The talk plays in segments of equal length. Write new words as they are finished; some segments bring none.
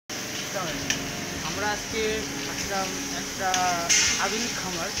আমরা আজকে আসলাম একটা আধুনিক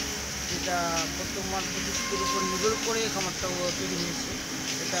খামার, যেটা বর্তমান প্রযুক্তির উপর নির্ভর করে খামারটা তৈরি হয়েছে।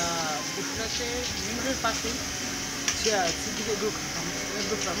 এটা বসিরহাটে মেমোরিয়াল পাশেই সিদ্দিক এগ্রো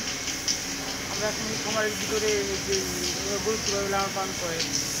ফার্ম। আমরা এখন এই খামারের ভিতরে যে গরু কীভাবে লালন পালন করে,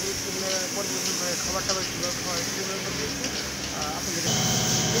 গরু কীভাবে পরিবর্তন করে, খাবার টাবার কীভাবে খাওয়ায় সেগুলোর মধ্যে আপনাদের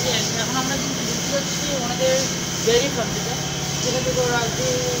এখন আমরা কিন্তু দেখতে পাচ্ছি ওনাদের ডেয়ারি ফার্ম, যেটা থেকে ওরা যে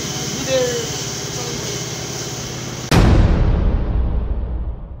দুধের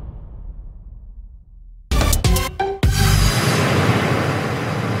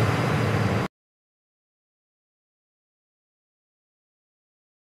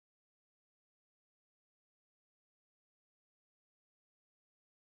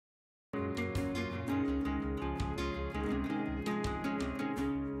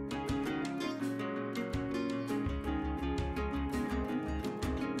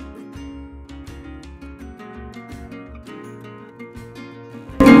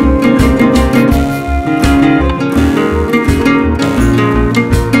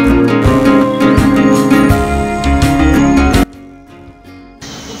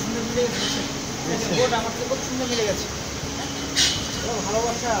আমার তো খুব সুন্দর মিলে গেছে।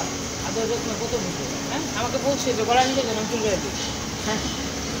 ভালোবাসা আদর যত্ন কত বুঝবো। হ্যাঁ, আমাকে বলছে যে গলা নিলে যেন চুল গায়ে দিই। হ্যাঁ,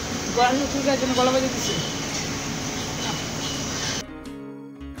 গলা নিয়ে চুল গায়ের জন্য গলা বাজিয়ে দিচ্ছে।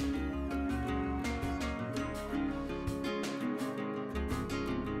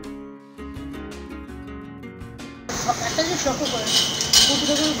 একটা জিনিস লক্ষ্য করেন,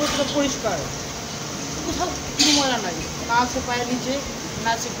 প্রতিটা পরিষ্কার, কোথাও কোনো ময়লা নাই, না আছে পায়ের নিচে, না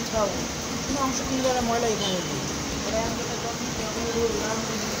আছে কোথাও কোনো অংশ কিন্তু তারা ময়লা এখানে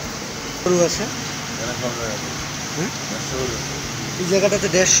গরু আছে। এই জায়গাটাতে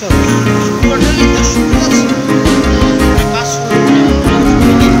 150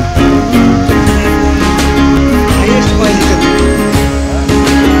 হাইয়েস্ট কোয়ালিটি।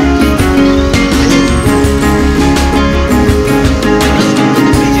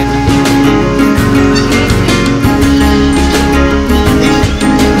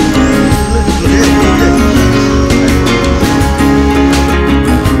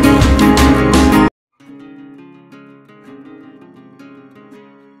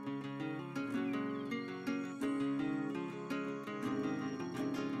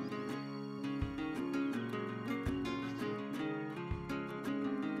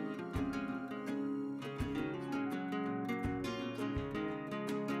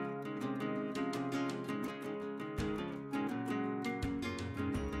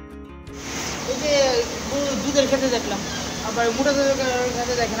 এই যে গরু দুধের খেতে দেখলাম, আবার মোটা দুধের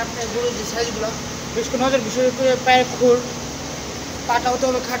খেতে দেখেন আপনার গরুর যে সাইজগুলো বেশ করে নজর বিষয় করে, পায়ের খোল, পাটা হতে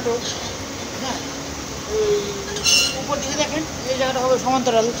হবে খাটো। হ্যাঁ, ওই উপর দিকে দেখেন এই জায়গাটা হবে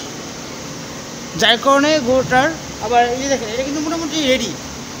সমান্তরাল, যার কারণে গরুটার আবার এই যে দেখেন এটা কিন্তু মোটামুটি রেডি,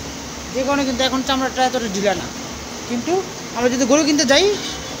 যে কারণে কিন্তু এখন চামড়াটা এতটা ঢিলা না। কিন্তু আমরা যদি গরু কিনতে যাই,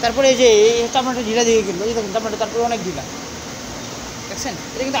 তারপরে এই যে এই চামড়াটা ঢিলা দিয়ে কিনবো, এই দেখেন চামড়াটা তারপরে অনেক ঢিলা, দেখছেন?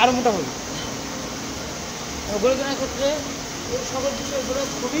 এটা কিন্তু আরও মোটা হবে। গরু কেনার ক্ষেত্রে এই সকল বিষয়গুলো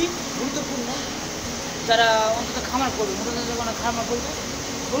খুবই গুরুত্বপূর্ণ। যারা অন্তত খামার করবে, মোটা যখন খামার করবে,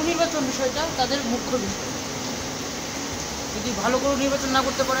 গরু নির্বাচন বিষয়টা তাদের মুখ্য বিষয়। যদি ভালো গরু নির্বাচন না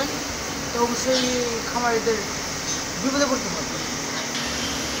করতে পারেন, তো অবশ্যই খামারিদের বিপদে পড়তে হবে।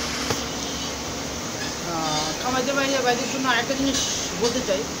 খামারিদের বাইরের জন্য আরেকটা জিনিস বলতে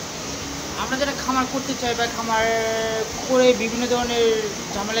চাই, আমরা যারা খামার করতে চাই বা খামার করে বিভিন্ন ধরনের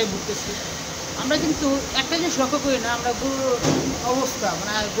ঝামেলায় ভুগতেছি, আমরা কিন্তু একটা জিনিস লক্ষ্য করি না, আমরা গরুর অবস্থা,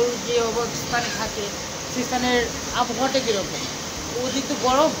 মানে গরু যে অবস্থানে থাকে সেই স্থানের আবহাওয়াটা কীরকম, অতিরিক্ত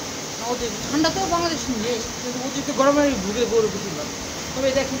গরম না অতিরিক্ত ঠান্ডা, তো বাংলাদেশ নেই, কিন্তু অতিরিক্ত গরমে ভুগে গরু বেশিরভাগ। তবে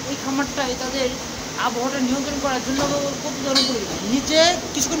দেখেন এই খামারটায় তাদের আবহাওয়াটা নিয়ন্ত্রণ করার জন্য কত ধরনের করে নিচে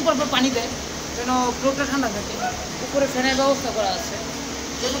কিছুক্ষণ পর পানি দেয় যেন ফ্লোরটা ঠান্ডা থাকে, উপরে ফ্যানের ব্যবস্থা করা আছে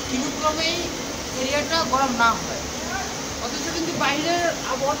যেন কিলোক্রমেই এরিয়াটা গরম না হয়। অথচ কিন্তু বাইরের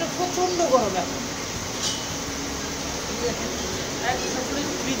আবহাওয়াটা প্রচণ্ড গরম এখন।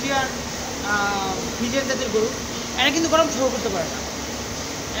 ফ্রিজিয়ান জাতের গরু, এরা কিন্তু গরম সহ করতে পারে না,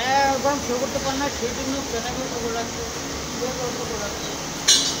 গরম সহ করতে পারে না, সেই জন্য ফ্যানের ব্যবস্থা করে রাখছে, ব্যবস্থা করে রাখছে।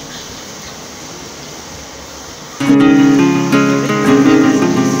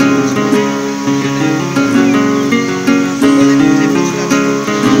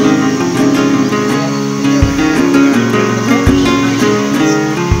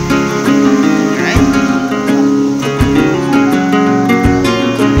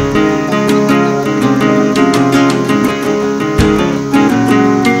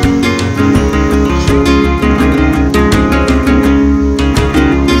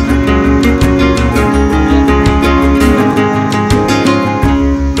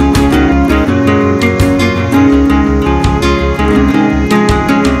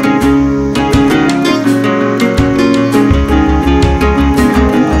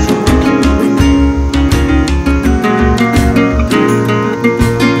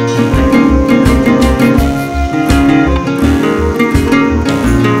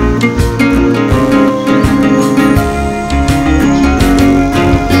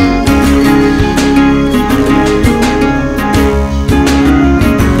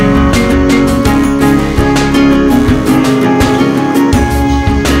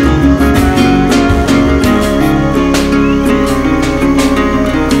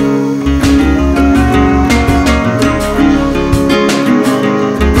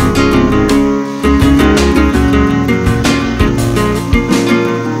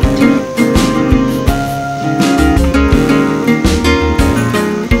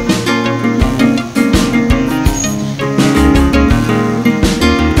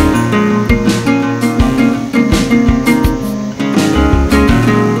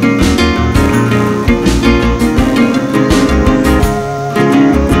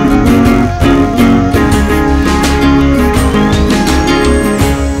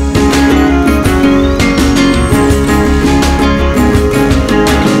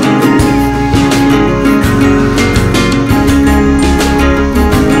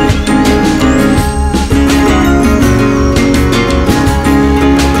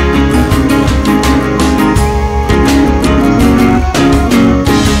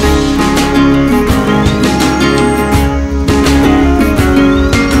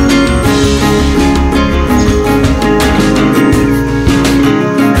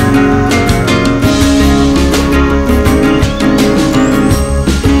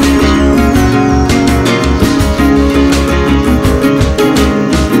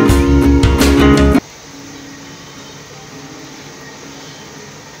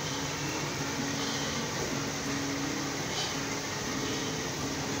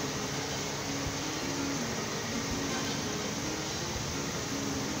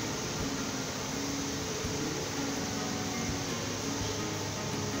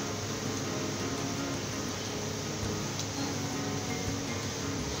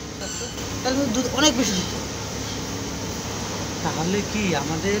 তাহলে কিন্তু দুধ অনেক বেশি দিত। তাহলে কি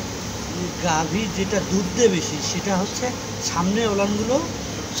আমাদের গাভী যেটা দুধ দেয় বেশি সেটা হচ্ছে সামনের ওলানগুলো,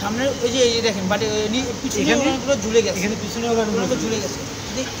 সামনের ওই যে দেখেন বাটে পিছনে ওলানগুলো ঝুলে গেছে, এখানে পিছনে ওলানগুলো ঝুলে গেছে।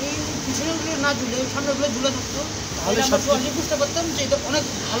 যদি এই পিছনেগুলো না ঝুলে সামনেগুলো ঝুলে থাকতো তাহলে আমরা সহজেই বুঝতে পারতাম যে এটা অনেক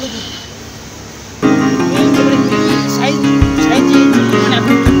ভালো দুধ। সাইজ সাইজ মানে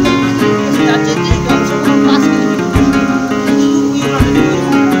আপনি তার চাইতে 5 কেজি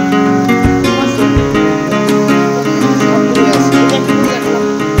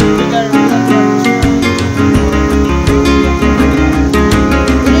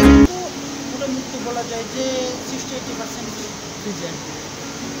বলা যায় যে 60-80% ফ্রিজের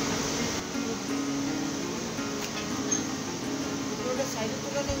সাইজের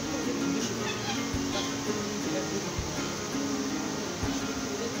তুলনায় বেশি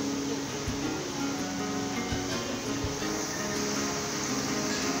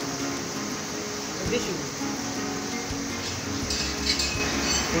বেশি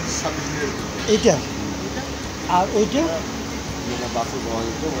এইটা আর ওইটা।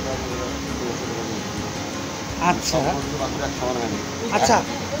 আচ্ছা আচ্ছা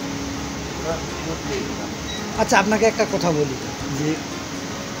আচ্ছা, আপনাকে একটা কথা বলি যে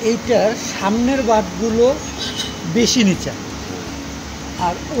এইটার সামনের বাটগুলো বেশি নিচা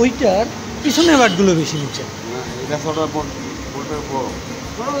আর ওইটার পিছনের বাটগুলো বেশি নিচা।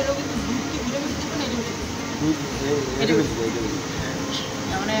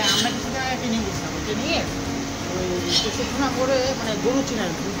 মানে আমরা কিছুটা ট্রেনিং করছিলাম, নিয়ে ওই প্রশিক্ষণ করে মানে গরু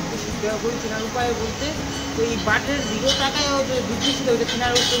চেনার গরু চেনার উপায় বলতে ওই বাটের দিকেও টাকায় দুধ দিচ্ছিল, ওইটা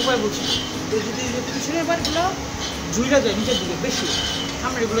চেনার উপায় বলছিল। তো যদি পিছনের বাটগুলো ঝুইলা যায় নিচের দিকে বেশি,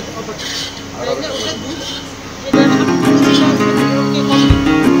 সামনের এগুলো অপরটা ওটা দুধ যেটা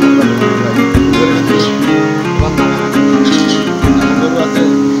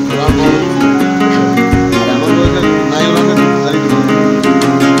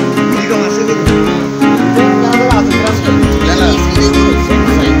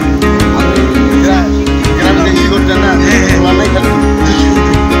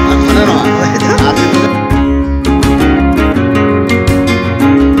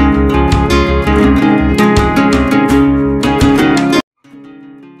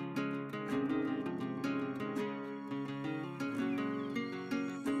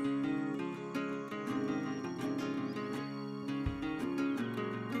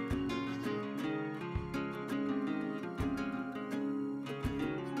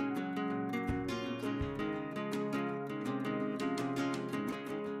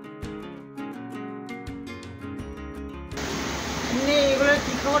এগুলো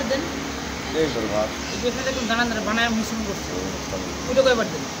কি খাবার দেন? দানা দানা বানায় মিশ্রণ করছে, ওইটা কয়বার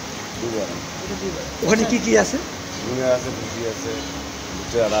দেন? ওখানে কি কি আছে? আছে, ভুসি আছে,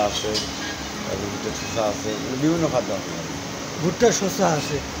 ভুট্টা আছে, ভুট্টা শসা আছে, বিভিন্ন খাদ্য আছে। ভুট্টা শসা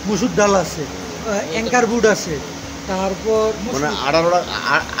আছে, মুসুর ডাল আছে, অ্যাঙ্কার বুট আছে, তারপর মানে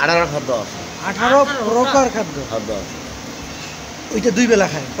 18 খাদ্য আছে, 18 প্রকার খাদ্য আছে। ওইটা 2 বেলা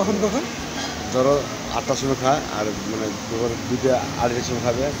খায়। কখন কখন? ধরো 8টার সময় খায়, আর মানে দুপুর 2টা 2:30টার সময়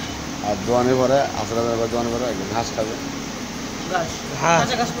খাবে, আর দোয়ানের পরে আসরাবের পরে দোয়ানের পরে ঘাস খাবে।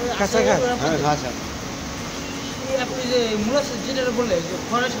 কাঁচা ঘাস? হ্যাঁ, ঘাস। আপনি যে মূলা যেটা বললে যে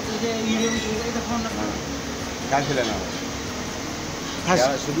খড়ের সাথে যে ইউরিয়া এটা খাওয়ান না, ঘাস খেলে না,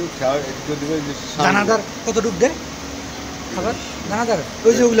 শুধু খাওয়া একটু দিবে। দানাদার কতটুক দেয় খাবার? দানাদার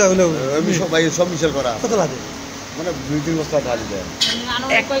ওই যে ওগুলো সব মিশাল করা। কত লাগে? মানে 2-3 বস্তা ঢালি দেয়।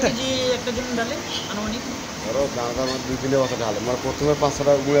 কয় কেজি একটা জন ঢালে আনুমানিক? ধরো দানাদার 2-3 বস্তা ঢালে, মানে প্রথমে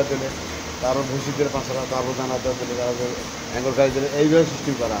 500 গুঁড়া দিলে, তারপর ভুসি দিলে 500, তারপর দানাদার দিলে, তারপর অ্যাঙ্গল গাছ দিলে, এইভাবে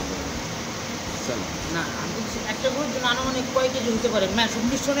সিস্টেম করা আছে। না একটা গরুর জন্য আনুমানিক কয় কেজি হতে পারে সব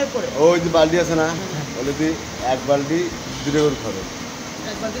মিশ্রণের পরে? ওই যে বালতি আছে না, ওই যদি 1 বালতি 2 গরু খাবে,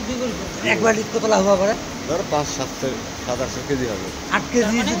 1 বালতি 2 গরু। 1 বালতি কত লাভ হবে? ধরো 5-7-8 কেজি হবে। 8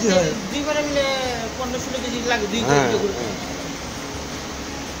 কেজি যদি হয় 2 বারে মিলে 15-16 কেজি লাগে 2 গরু।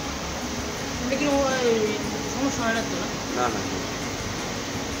 কি সমস্যা হয় না তো? না না,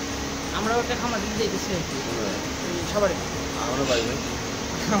 আমরাও একটা খামার দিতে দিচ্ছি সবারই। আমারও বাড়ি ভাই,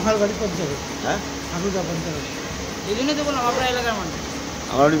 আমার বাড়ি পঞ্চায়েত। হ্যাঁ, আগুজা পঞ্চায়েত। এই জন্যই তো বললাম আপনার এলাকার মানুষ।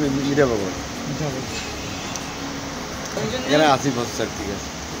 আমার বাড়ি মিঠা পাবো, এখানে 80 বছর। ঠিক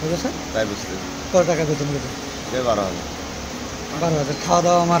আছে, তাই বুঝতে। কত টাকা বেতন দেবে? 12,000। 12,000 খাওয়া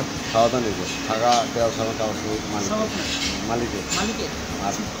দাওয়া আমার? খাওয়া দাওয়া নিজে, থাকা দেওয়া সব মালিকের।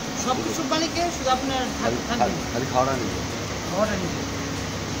 আর সব কিছু মালিকের, শুধু আপনার খালি খাওয়াটা নিজে। খাওয়াটা নিজে,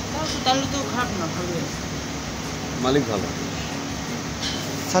 তাহলে তো খারাপ না, ভালো। মালিক ভালো।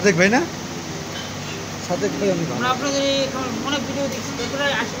 সাদেক ভাই না? সাদেক ভাই আমি আমরা আপনাদের এই অনেক ভিডিও দেখছি, তারপরে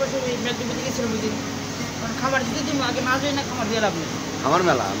আশেপাশে মেদিনীপুর গেছিলাম ওই দিন, মানে খাবার দিতে দিন আগে না যাই না খাবার দিয়ে লাভ নেই। আমার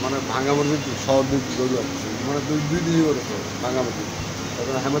মেলা মানে ভাঙ্গা মসজিদ শহর গরু আছে, মানে দুই দিনই করেছে ভাঙ্গা মসজিদ,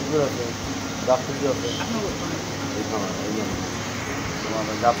 তারপরে হেমতপুর আছে, গাবতলি আছে, এই খামার এই জন্য তোমার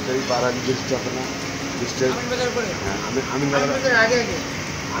গাবতলি পাড়ার বৃষ্টি আছে না, বৃষ্টি হ্যাঁ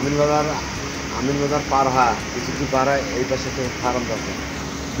আমিন বাজার পার হয় কিছু পার হয়, এই পাশে ফার্ম আছে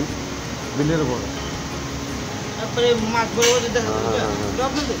বিলের উপরে, তারপরে মাছ বড় বড় দেখা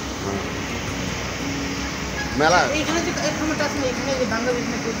যাচ্ছে মেলা। এইখানে যে খামারটা আছে এখানে যে বাংলা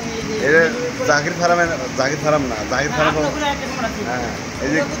বিজনেস এটা জাকির ফার্ম না, জাকির ফার্ম হ্যাঁ, এই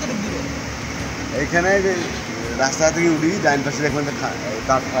যে এইখানে যে রাস্তা থেকে উঠি ডাইন পাশে দেখবেন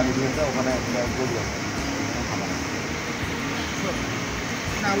কাঠ খালি দিয়েছে, ওখানে গরু আছে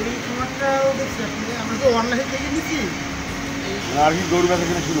না ওই খামারটাও দেখছি আপনি, আমরা তো অনলাইন থেকে নিচ্ছি আর কি গরু বেচা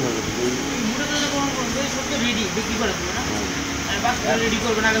কিনা শুরু হয়ে গেছে, রেডি বিক্রি করে না রেডি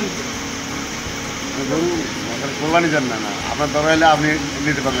করবেন আগামীতে গরু কোরবানি দেন না, না আপনার দরকার হলে আপনি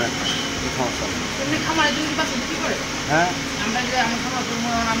নিতে পারবেন একটা সমস্যা। এমনি খামারের জন্য বাচ্চা বিক্রি করে হ্যাঁ আমরা যে আমার খামার করবো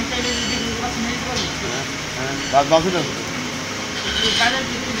আমি চাইলে বাচ্চা নিয়ে যেতে পারবো। হ্যাঁ হ্যাঁ বাসুন আছে বাজার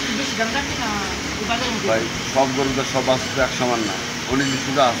বেশি দাম রাখি না বাজার ভাই, সব গরুদের সব বাস এক সমান না, অনেক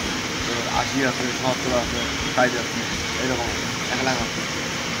সুদা আছে, 80 আছে, 70 আছে, 60 আছে, এইরকম আছে, 1 লাখ আছে,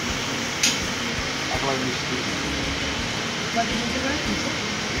 1 লাখ 20।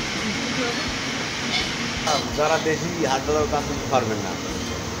 যারা দেশি হাট বাজার কাছে পারবেন না,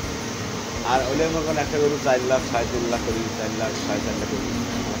 আর ওলে মতন একটা গরু 4 লাখ 3.5 লাখ করি, 4 লাখ 4.5 লাখ করি,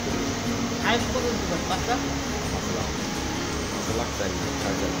 5 লাখ 4 লাখ 4 লাখ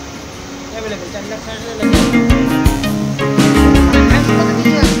 4.5 লাখ অ্যাভেলেবেল 4 লাখ 4 লাখ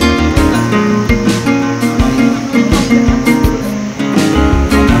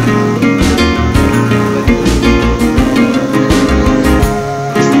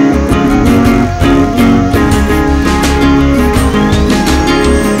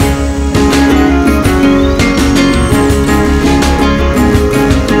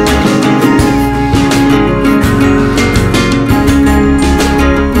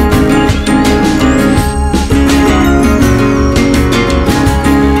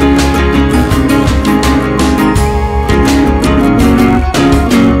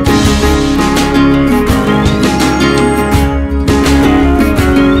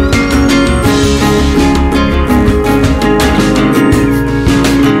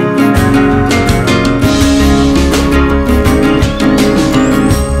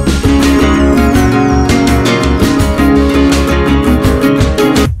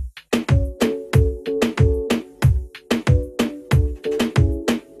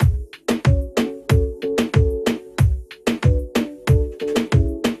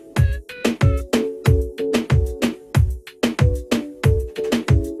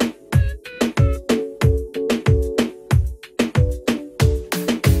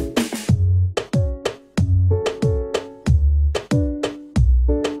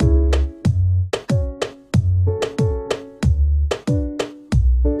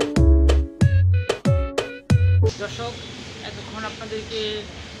দর্শক, এতক্ষণ আপনাদেরকে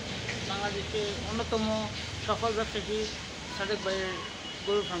বাংলাদেশের অন্যতম সফল ব্যবসায়ী সাদেক ভাইয়ের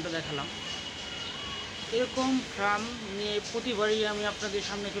গরুর ফার্মটা দেখালাম। এরকম ফার্ম নিয়ে প্রতিবারই আমি আপনাদের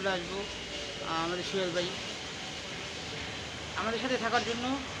সামনে চলে আসবো। আমাদের সোহেল ভাই, আমাদের সাথে থাকার জন্য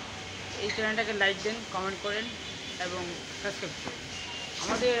এই চ্যানেলটাকে লাইক দেন, কমেন্ট করেন এবং সাবস্ক্রাইব করেন।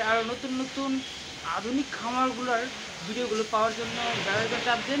 আমাদের আরও নতুন নতুন আধুনিক খামারগুলোর ভিডিওগুলো পাওয়ার জন্য যারা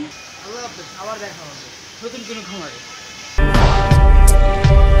চাপ দেন। আল্লাহ হাফেজ, আবার দেখা হবে নতুন কোনো খামারে।